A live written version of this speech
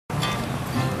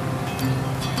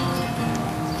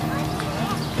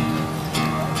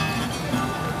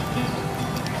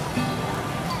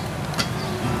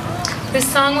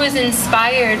song was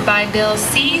inspired by Bill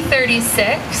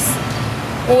C36,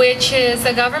 which is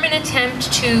a government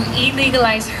attempt to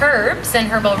illegalize herbs and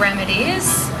herbal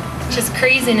remedies, which is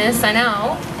craziness, I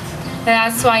know.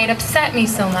 That's why it upset me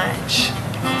so much.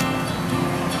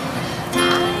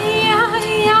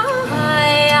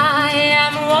 I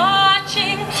am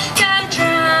watching them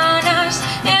drown us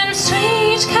in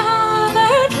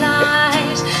sweet-covered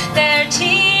lies. They're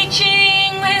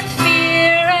teaching with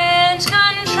fear and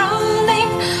controlling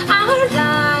our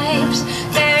lives.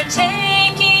 They're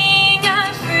taking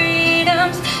our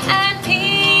freedoms and peace.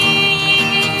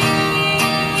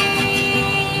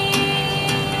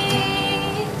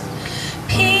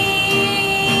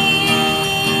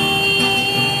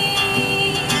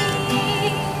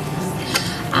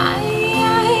 I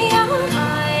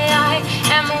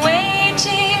am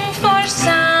waiting for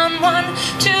someone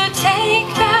to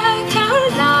take back our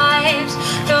lives.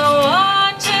 The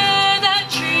water, the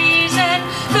trees, and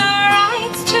the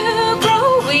rights to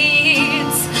grow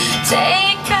weeds.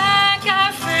 Take back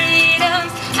our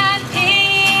freedoms and peace.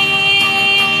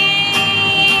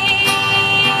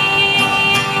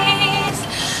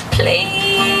 Please.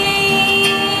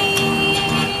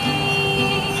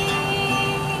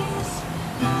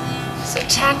 So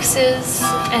taxes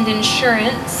and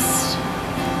insurance,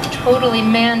 totally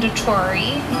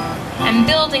mandatory, and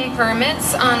building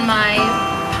permits on my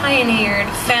pioneered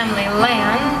family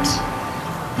land,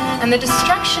 and the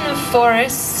destruction of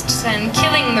forests and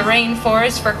killing the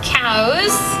rainforest for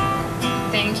cows.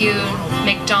 Thank you,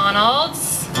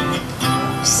 McDonald's.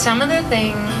 Some of the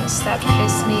things that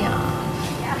piss me off.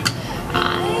 I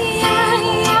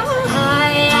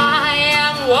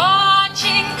am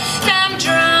watching them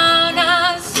drown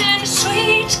us in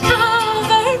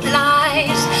sweet-covered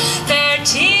lies. They're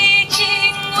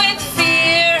teaching with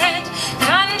fear and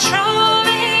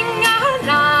controlling our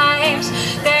lives.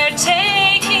 They're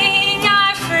taking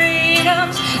our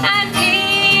freedoms and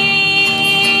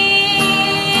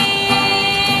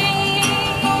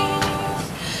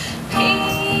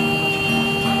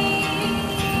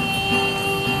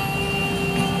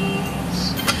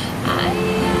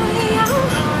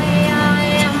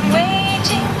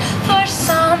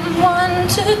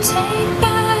to take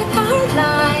back our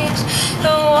lives,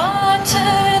 the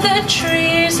water, the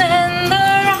trees, and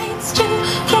the rights to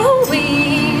grow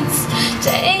weeds.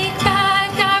 Take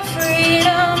back our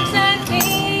freedoms and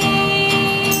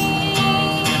peace.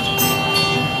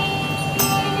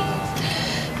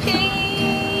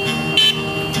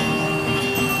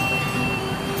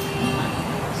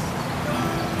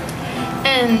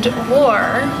 And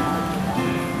war.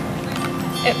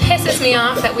 It pisses me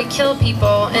off that we kill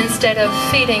people instead of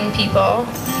feeding people.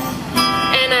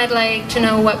 And I'd like to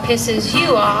know what pisses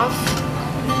you off,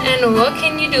 and what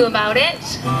can you do about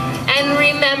it? And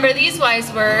remember these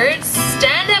wise words: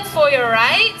 stand up for your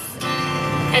rights,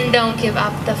 and don't give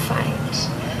up the fight.